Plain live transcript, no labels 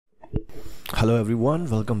Hello everyone,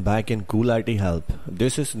 welcome back in Cool IT Help.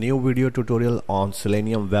 This is new video tutorial on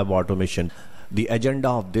Selenium web automation. The agenda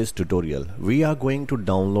of this tutorial, we are going to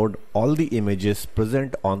download all the images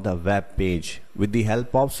present on the web page with the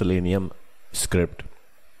help of Selenium script.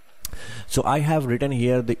 So I have written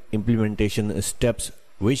here the implementation steps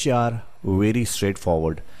which are very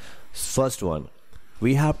straightforward. First one,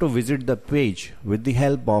 we have to visit the page with the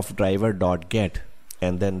help of driver.get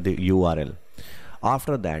and then the URL.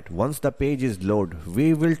 After that, once the page is loaded,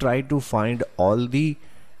 we will try to find all the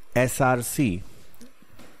src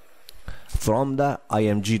from the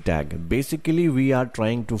img tag. Basically, we are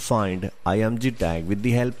trying to find img tag with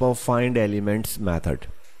the help of find elements method.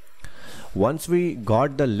 Once we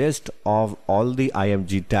got the list of all the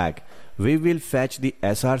img tag, we will fetch the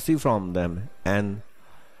src from them, and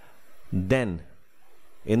then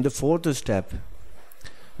in the fourth step,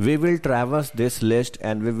 we will traverse this list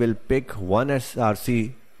and we will pick one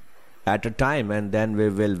src at a time, and then we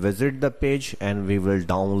will visit the page and we will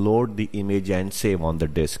download the image and save on the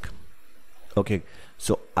disk. Okay,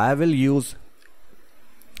 so I will use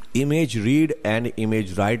ImageRead and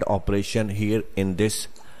ImageWrite operation here in this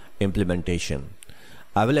implementation.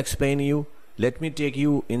 I will explain you. Let me take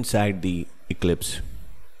you inside the Eclipse.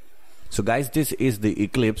 So guys, this is the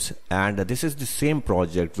Eclipse, and this is the same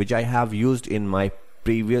project which I have used in my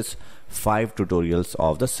previous 5 tutorials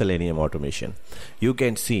of the Selenium automation. You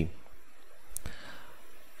can see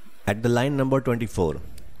at the line number 24,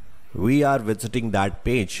 we are visiting that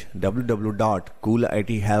page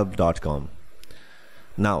www.coolithelp.com.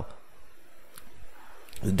 Now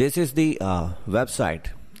this is the website,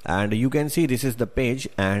 and you can see this is the page,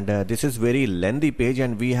 and this is very lengthy page,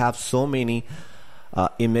 and we have so many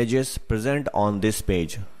images present on this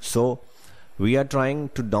page. So we are trying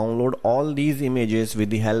to download all these images with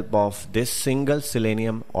the help of this single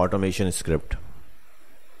Selenium automation script.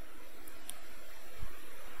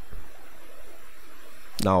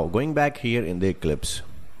 Now going back here in the Eclipse,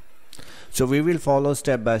 so we will follow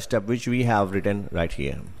step by step which we have written right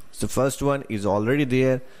here. So first one is already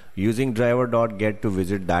there, using driver.get to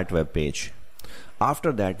visit that web page.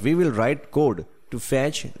 After that, we will write code to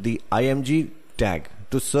fetch the img tag,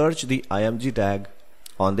 to search the img tag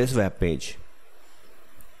on this web page.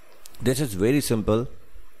 This is very simple.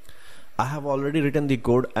 I have already written the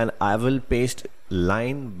code, and I will paste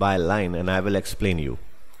line by line and I will explain you.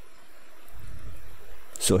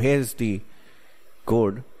 So here's the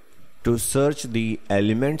code to search the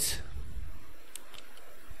elements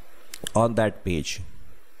on that page.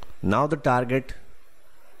 Now the target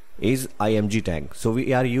is img tag, so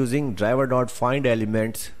we are using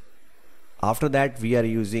driver.findElements. After that, we are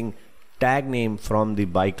using tag name from the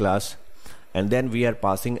by class, and then we are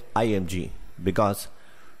passing img because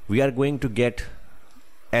we are going to get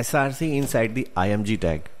src inside the img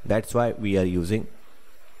tag. That's why we are using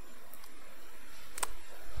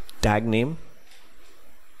tag name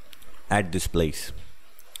at this place.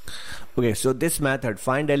 Okay, so this method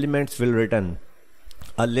find elements will return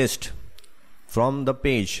a list from the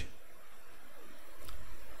page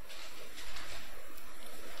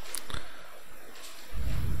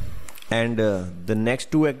and the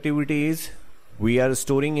next two activities we are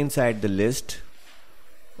storing inside the list.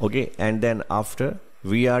 Okay, and then after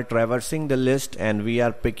we are traversing the list and we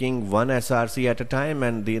are picking one src at a time,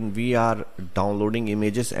 and then we are downloading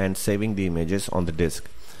images and saving the images on the disk.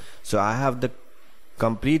 So I have the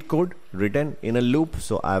complete code written in a loop,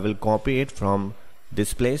 so I will copy it from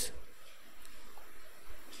this place.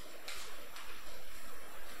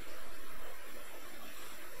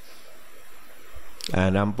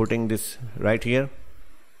 And I'm putting this right here.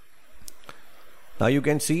 Now you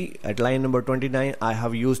can see at line number 29, I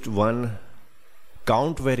have used one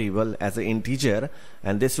count variable as an integer,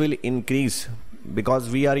 and this will increase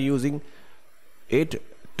because we are using it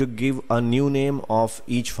to give a new name of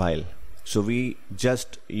each file. So we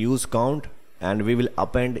just use count and we will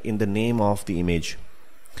append in the name of the image.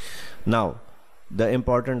 Now the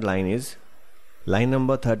important line is line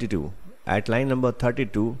number 32. At line number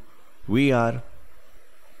 32, we are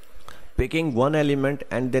picking one element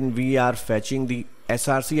and then we are fetching the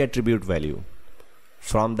src attribute value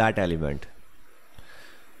from that element.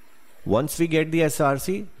 Once we get the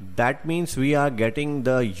src, that means we are getting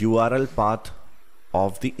the URL path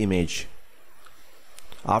of the image.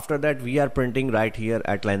 After that, we are printing right here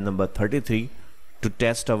at line number 33 to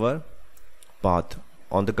test our path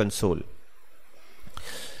on the console.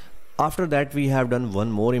 After that, we have done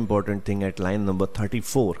one more important thing at line number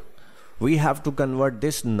 34. We have to convert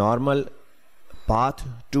this normal path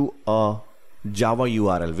to a Java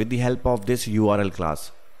URL with the help of this URL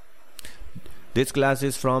class. This class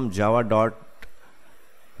is from java.net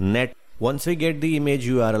Once we get the image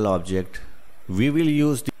URL object, we will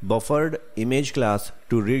use the buffered image class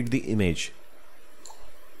to read the image.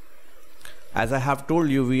 As I have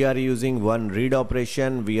told you, we are using one read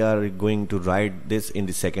operation. We are going to write this in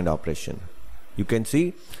the second operation. You can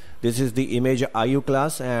see this is the ImageIO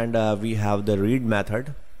class, and we have the read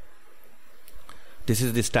method. This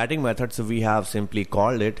is the static method, so we have simply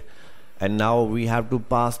called it, and now we have to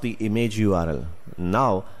pass the image URL.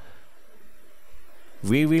 Now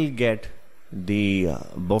we will get the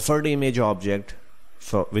buffered image object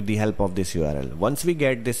with the help of this URL. Once we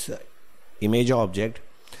get this image object,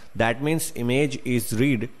 that means image is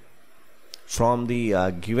read from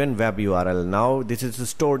the given web URL. Now this is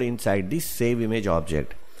stored inside this save image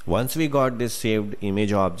object. Once we got this saved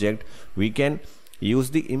image object, we can use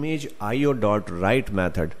the ImageIO.write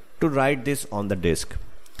method to write this on the disk.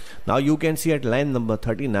 Now you can see at line number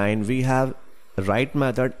 39 we have write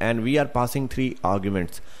method, and we are passing three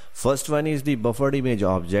arguments. First one is the buffered image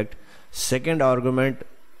object, second argument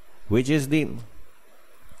which is the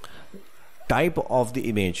type of the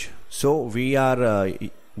image, so we are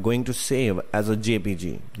going to save as a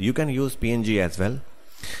JPG. You can use PNG as well.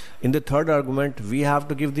 In the third argument we have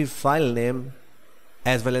to give the file name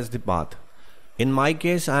as well as the path. In my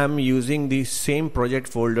case I am using the same project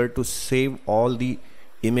folder to save all the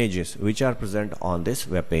images which are present on this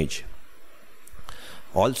web page.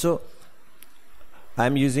 Also I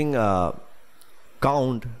am using a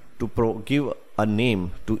count to give a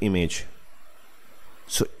name to image.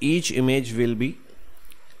 So each image will be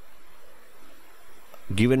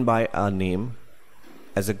given by a name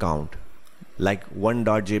as a count, like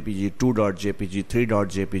 1.jpg, 2.jpg,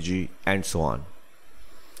 3.jpg, and so on.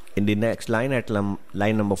 In the next line, at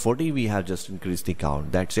line number 40, we have just increased the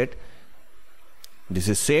count. That's it. This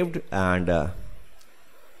is saved, and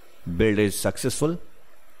build is successful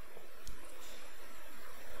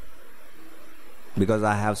because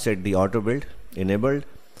I have set the auto build enabled.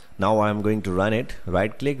 Now I am going to run it.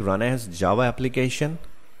 Right click, run as Java application,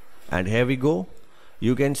 and here we go.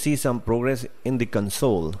 You can see some progress in the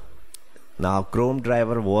console. Now Chrome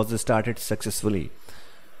driver was started successfully.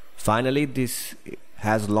 Finally this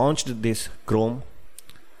has launched this Chrome,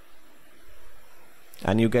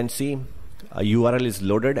 and you can see a URL is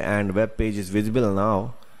loaded and web page is visible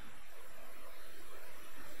now.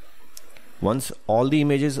 Once all the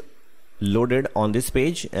images loaded on this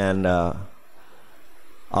page, and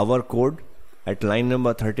our code at line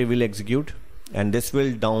number 30 will execute, and this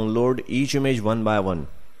will download each image one by one.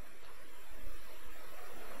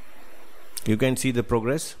 You can see the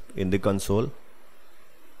progress in the console.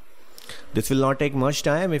 This will not take much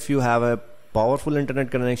time if you have a powerful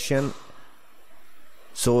internet connection,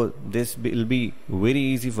 so this will be very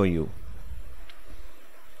easy for you.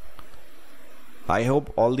 I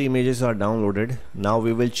hope all the images are downloaded. Now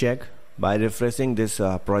we will check by refreshing this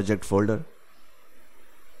project folder.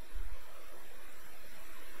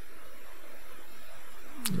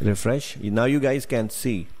 Refresh. Now you guys can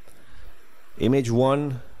see image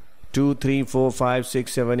 1, 2, 3, 4, 5,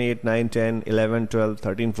 6, 7, 8, 9, 10, 11, 12,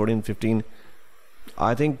 13, 14, 15.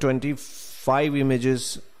 I think 25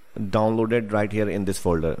 images downloaded right here in this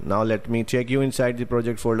folder. Now let me take you inside the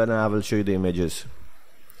project folder and I will show you the images.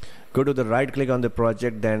 Go to the right click on the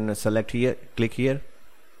project, then select here, click here,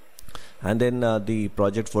 and then the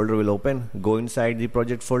project folder will open. Go inside the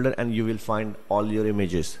project folder and you will find all your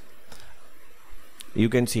images. You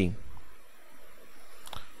can see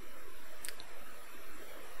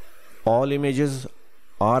all images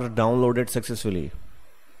are downloaded successfully.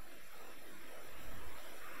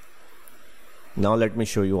 Now let me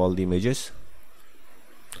show you all the images.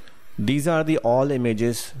 These are the all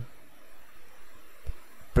images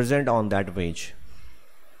present on that page.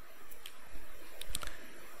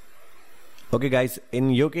 Okay guys,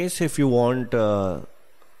 in your case, if you want to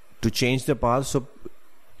change the path, so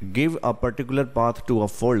give a particular path to a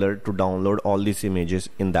folder to download all these images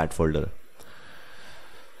in that folder.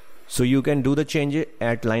 So you can do the change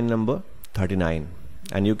at line number 39,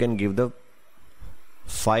 and you can give the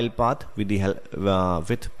file path with the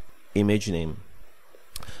with image name.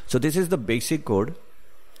 So this is the basic code.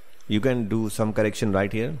 You can do some correction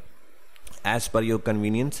right here as per your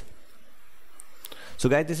convenience. So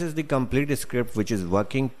guys, this is the complete script which is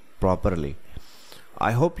working properly.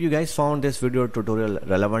 I hope you guys found this video tutorial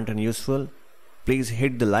relevant and useful. Please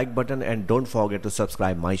hit the like button and don't forget to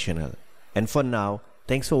subscribe my channel. And for now,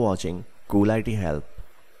 thanks for watching Cool IT Help.